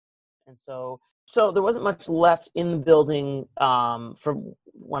And so there wasn't much left in the building from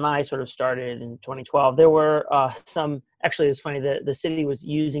when I sort of started in 2012. There were actually it's funny, the city was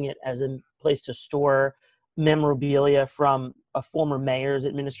using it as a place to store memorabilia from a former mayor's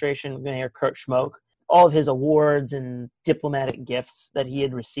administration, Mayor Kurt Schmoke. All of his awards and diplomatic gifts that he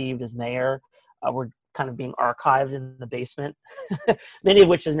had received as mayor were kind of being archived in the basement, many of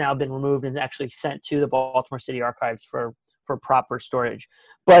which has now been removed and actually sent to the Baltimore City Archives for proper storage.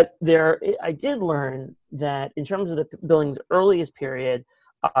 But I did learn that in terms of the building's earliest period,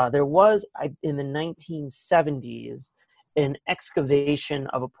 there was, in the 1970s, an excavation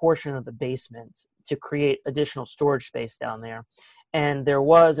of a portion of the basement to create additional storage space down there. And there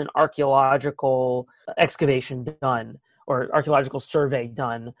was an archaeological excavation done, or archaeological survey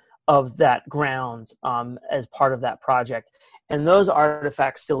done, of that ground as part of that project. And those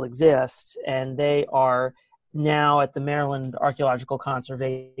artifacts still exist, and they are now at the Maryland Archeological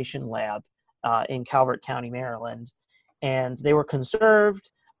Conservation Lab in Calvert County, Maryland. And they were conserved,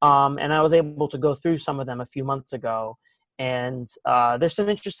 and I was able to go through some of them a few months ago. And there's some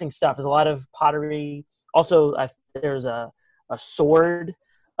interesting stuff. There's a lot of pottery. Also, there's a sword,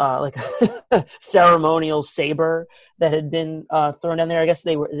 like a ceremonial sabre that had been thrown down there. I guess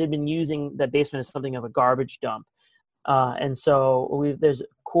they'd been using that basement as something of a garbage dump. And so there's a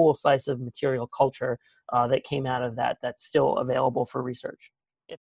cool slice of material culture that came out of that that's still available for research.